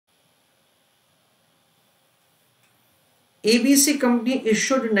ABC company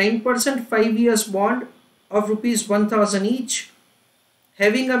issued 9% 5 years bond of rupees 1000 each,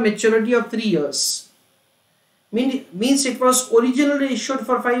 having a maturity of 3 years. Means it was originally issued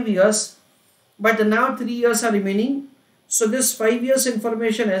for 5 years, but now 3 years are remaining. So this 5 years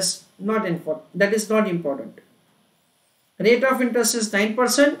information is not important. That is not important. Rate of interest is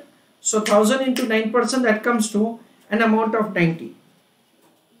 9%. So 1000 into 9%, that comes to an amount of 90.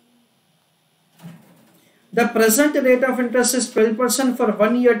 The present rate of interest is 12% for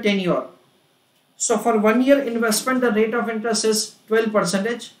 1 year tenure. So for 1 year investment, the rate of interest is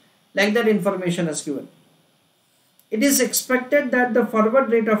 12%, like that information is given. It is expected that the forward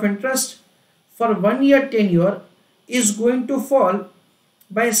rate of interest for 1 year tenure is going to fall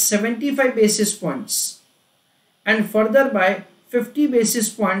by 75 basis points and further by 50 basis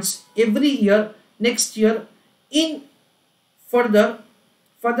points every year next year in further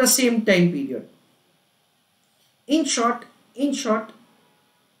for the same time period. In short,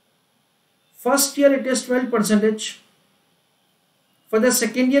 first year it is 12%. For the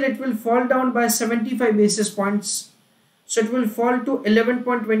second year it will fall down by 75 basis points. So it will fall to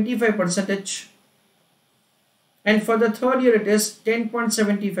 11.25%. And for the third year it is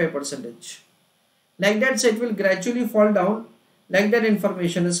 10.75%. Like that, so it will gradually fall down, like that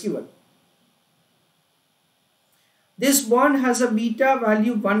information is given. This bond has a beta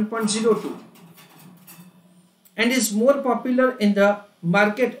value 1.02 and is more popular in the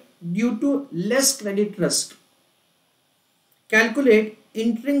market due to less credit risk. Calculate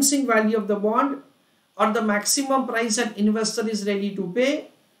intrinsic value of the bond, or the maximum price an investor is ready to pay,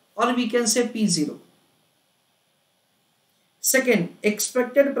 or we can say P0. Second,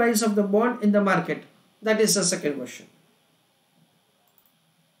 expected price of the bond in the market. That is the second question.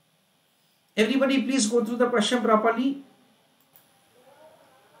 Everybody please go through the question properly.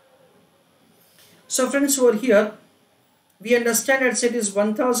 So friends, over here we understand that it is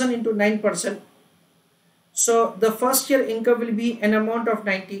 1000 into 9%. So the first year income will be an amount of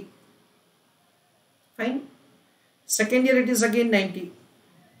 90. Fine. Second year it is again 90.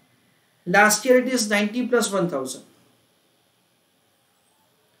 Last year it is 90 plus 1000.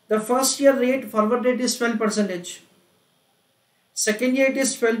 The first year rate, forward rate is 12%. Second year it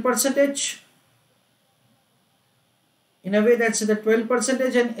is 12%. In a way that's the 12%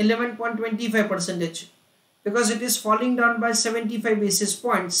 and 11.25%, because it is falling down by 75 basis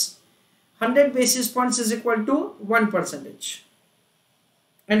points. 100 basis points is equal to 1%.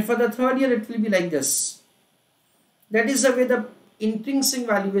 And for the third year it will be like this. That is the way the intrinsic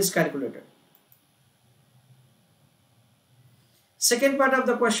value is calculated. Second part of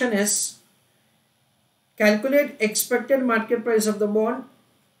the question is calculate expected market price of the bond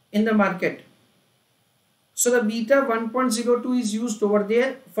in the market. So the beta 1.02 is used over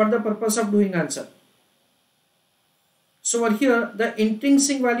there for the purpose of doing answer. So over here the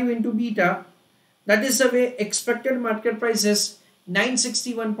intrinsic value into beta, that is the way expected market price is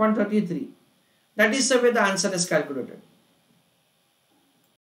 961.33. That is the way the answer is calculated.